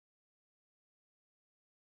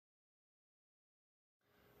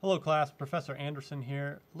Hello class, Professor Anderson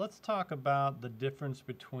here. Let's talk about the difference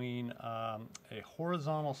between a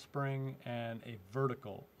horizontal spring and a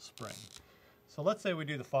vertical spring. So let's say we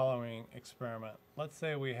do the following experiment. Let's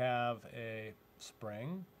say we have a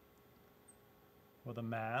spring with a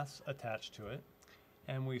mass attached to it,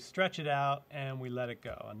 and we stretch it out and we let it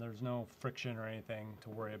go, and there's no friction or anything to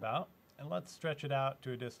worry about. And let's stretch it out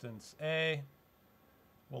to a distance A.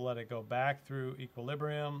 We'll let it go back through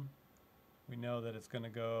equilibrium. We know that it's going to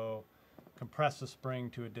go compress the spring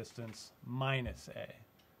to a distance minus A.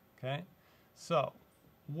 Okay? So,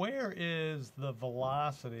 where is the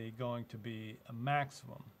velocity going to be a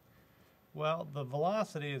maximum? Well, the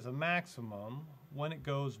velocity is a maximum when it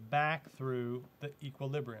goes back through the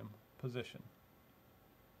equilibrium position.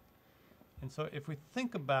 And so if we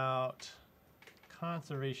think about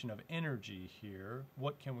conservation of energy here,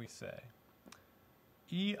 what can we say?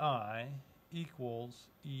 EI equals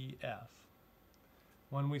EF.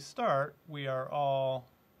 When we start, we are all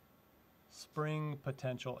spring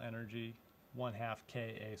potential energy, 1/2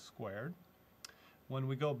 Ka squared. When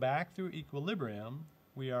we go back through equilibrium,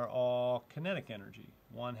 we are all kinetic energy,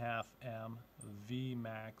 1/2 m V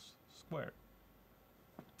max squared.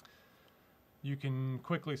 You can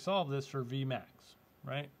quickly solve this for V max,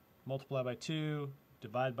 right? Multiply by 2,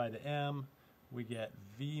 divide by the m, we get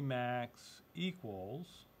V max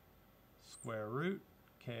equals square root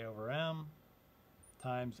K over m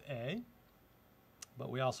times A, but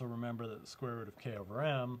we also remember that the square root of K over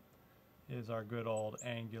m is our good old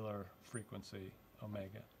angular frequency,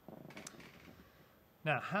 omega.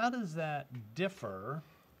 Now, how does that differ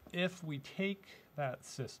if we take that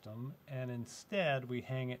system and instead we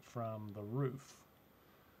hang it from the roof?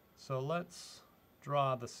 So let's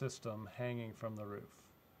draw the system hanging from the roof.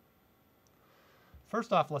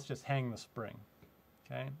 First off, let's just hang the spring,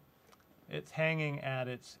 okay? It's hanging at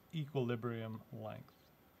its equilibrium length.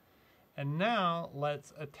 And now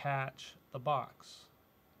let's attach the box.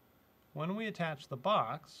 When we attach the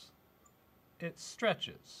box, it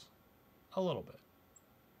stretches a little bit.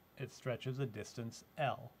 It stretches a distance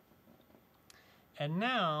L. And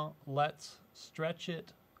now let's stretch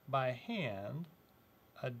it by hand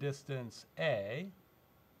a distance A,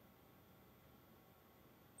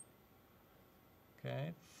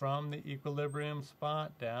 okay, from the equilibrium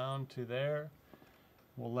spot down to there.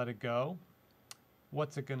 We'll let it go.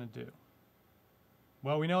 What's it going to do?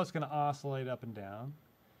 Well, we know it's going to oscillate up and down,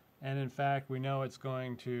 and in fact we know it's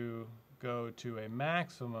going to go to a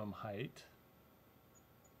maximum height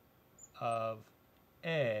of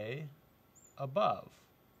A above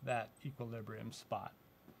that equilibrium spot.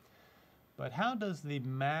 But how does the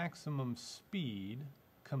maximum speed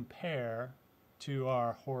compare to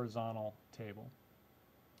our horizontal table?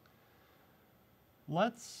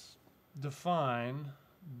 Let's define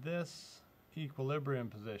this equilibrium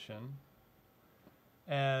position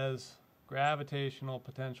as gravitational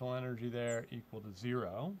potential energy there equal to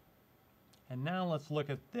 0. And now let's look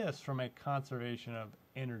at this from a conservation of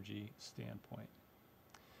energy standpoint.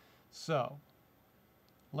 So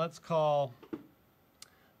let's call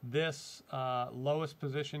this lowest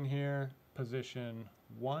position here position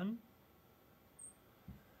 1.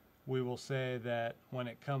 We will say that when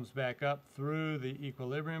it comes back up through the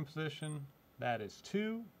equilibrium position, that is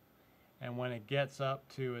 2. And when it gets up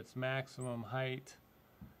to its maximum height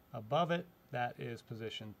above it, that is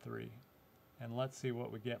position 3. And let's see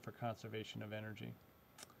what we get for conservation of energy.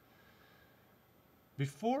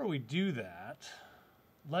 Before we do that,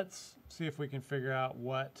 let's see if we can figure out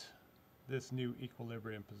what this new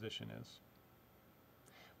equilibrium position is.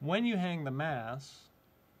 When you hang the mass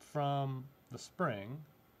from the spring,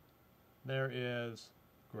 there is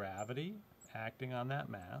gravity acting on that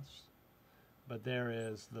mass, but there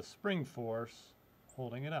is the spring force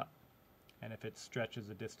holding it up. And if it stretches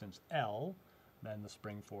a distance L, then the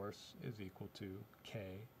spring force is equal to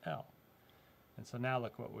KL. And so now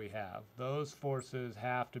look what we have. Those forces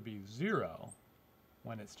have to be 0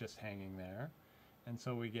 when it's just hanging there. And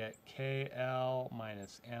so we get KL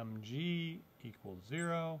minus mg equals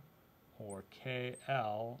 0, or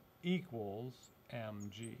KL equals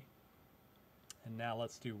mg. And now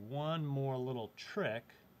let's do one more little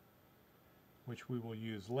trick, which we will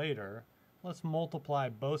use later. Let's multiply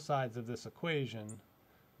both sides of this equation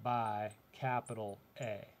by capital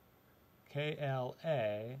A.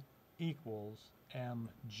 KLA equals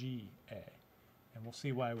MGA. And we'll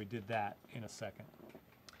see why we did that in a second.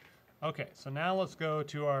 Okay, so now let's go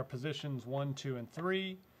to our positions 1, 2, and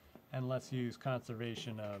 3, and let's use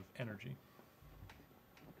conservation of energy.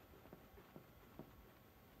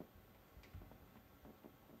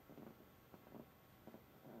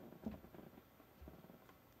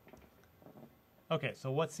 Okay,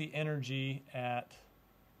 so what's the energy at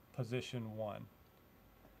position 1?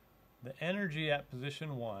 The energy at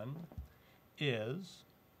position 1 is,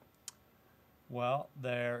 well,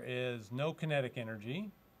 there is no kinetic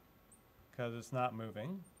energy because it's not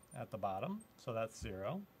moving at the bottom, so that's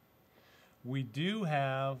 0. We do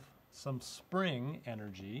have some spring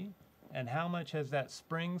energy, and how much has that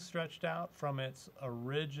spring stretched out from its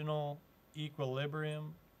original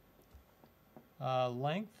equilibrium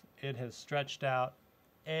length? It has stretched out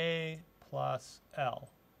A plus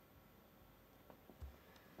L.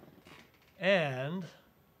 And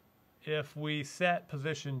if we set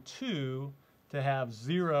position 2 to have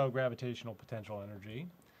 0 gravitational potential energy,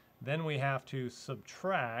 then we have to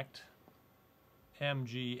subtract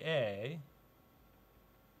mGa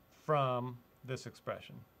from this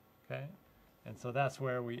expression, okay? And so that's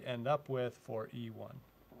where we end up with for E1.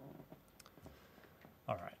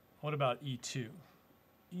 All right, what about E2?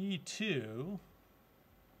 E2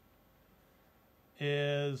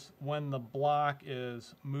 is when the block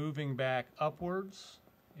is moving back upwards.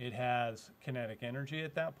 It has kinetic energy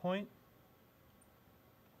at that point.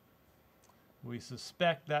 We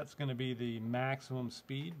suspect that's going to be the maximum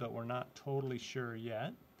speed, but we're not totally sure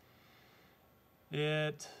yet.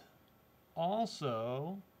 It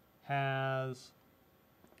also has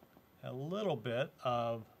a little bit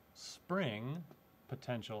of spring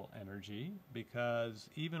potential energy, because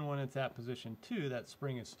even when it's at position 2, that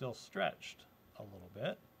spring is still stretched a little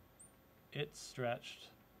bit. It's stretched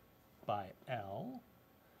by L.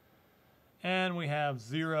 And we have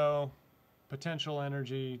 0 potential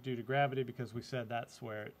energy due to gravity, because we said that's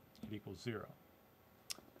where it equals 0.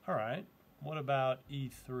 All right, what about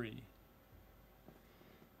E3?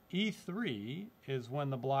 E3 is when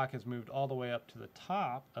the block has moved all the way up to the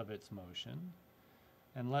top of its motion.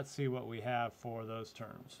 And let's see what we have for those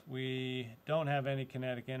terms. We don't have any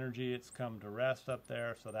kinetic energy. It's come to rest up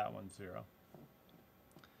there, so that one's 0.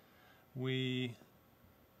 We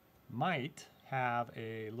might have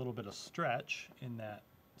a little bit of stretch in that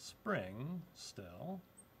spring still,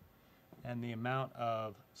 and the amount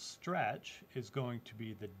of stretch is going to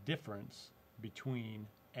be the difference between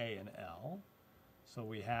A and L, so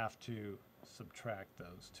we have to subtract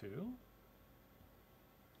those two.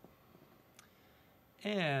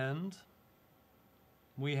 And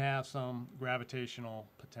we have some gravitational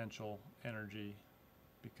potential energy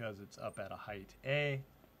because it's up at a height A,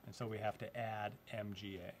 and so we have to add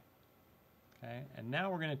mGa. Okay, and now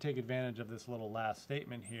we're going to take advantage of this little last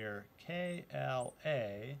statement here.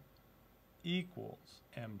 KLA equals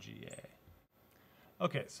mGa.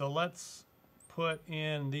 Okay, so let's put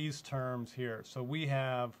in these terms here. So we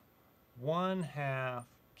have 1/2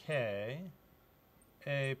 K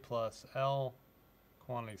A plus L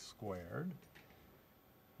quantity squared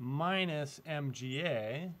minus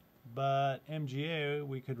mGa, but mGa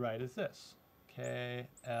we could write as this,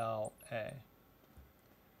 KLA.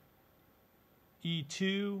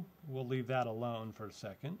 E2, we'll leave that alone for a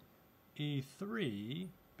second. E3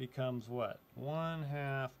 becomes what?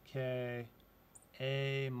 1/2 K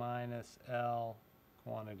A minus L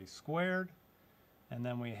quantity squared. And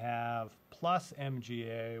then we have plus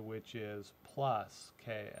mGa, which is plus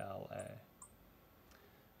KLA.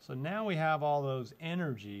 So now we have all those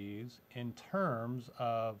energies in terms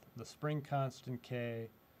of the spring constant K,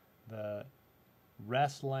 the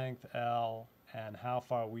rest length L, and how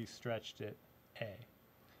far we stretched it A.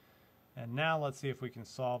 And now let's see if we can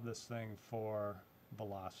solve this thing for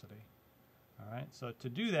velocity. All right, so to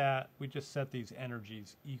do that, we just set these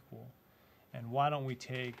energies equal. And why don't we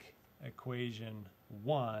take equation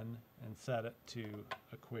 1 and set it to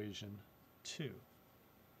equation 2.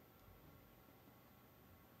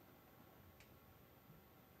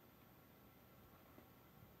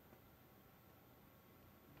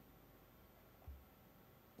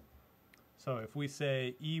 So if we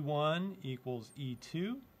say E1 equals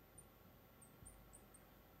E2,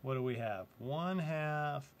 what do we have?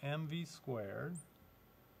 1/2 mv squared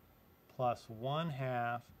plus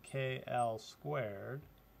 1/2 KL squared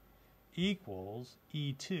equals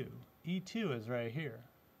E2. E2 is right here.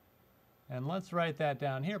 And let's write that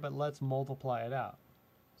down here, but let's multiply it out.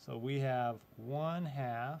 So we have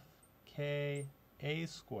 1/2 KA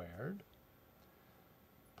squared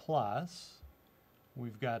plus,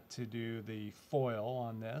 we've got to do the FOIL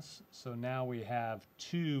on this. So now we have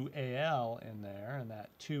 2AL in there, and that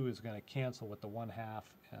 2 is going to cancel with the 1/2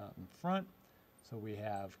 in front. So we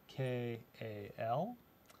have KAL.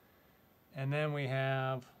 And then we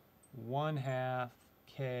have 1/2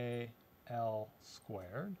 KL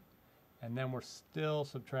squared. And then we're still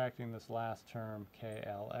subtracting this last term,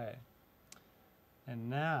 KLA. And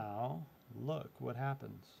now, look what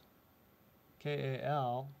happens.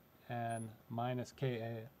 KAL and minus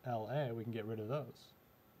KLA, we can get rid of those.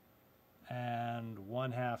 And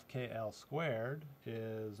 1/2 KL squared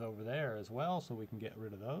is over there as well, so we can get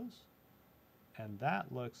rid of those. And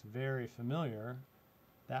that looks very familiar.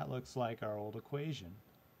 That looks like our old equation.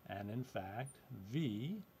 And in fact,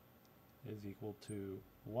 V is equal to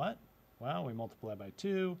what? Well, we multiply by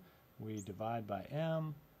 2, we divide by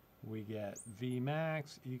M, we get V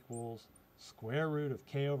max equals square root of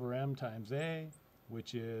K over M times A,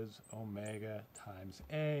 which is omega times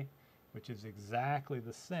A, which is exactly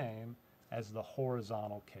the same as the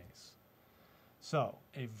horizontal case. So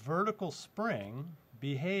a vertical spring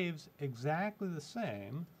behaves exactly the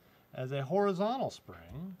same as a horizontal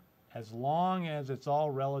spring as long as it's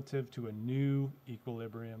all relative to a new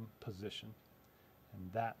equilibrium position. And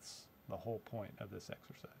that's the whole point of this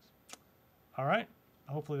exercise. All right,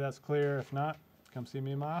 hopefully that's clear. If not, come see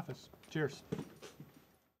me in my office. Cheers.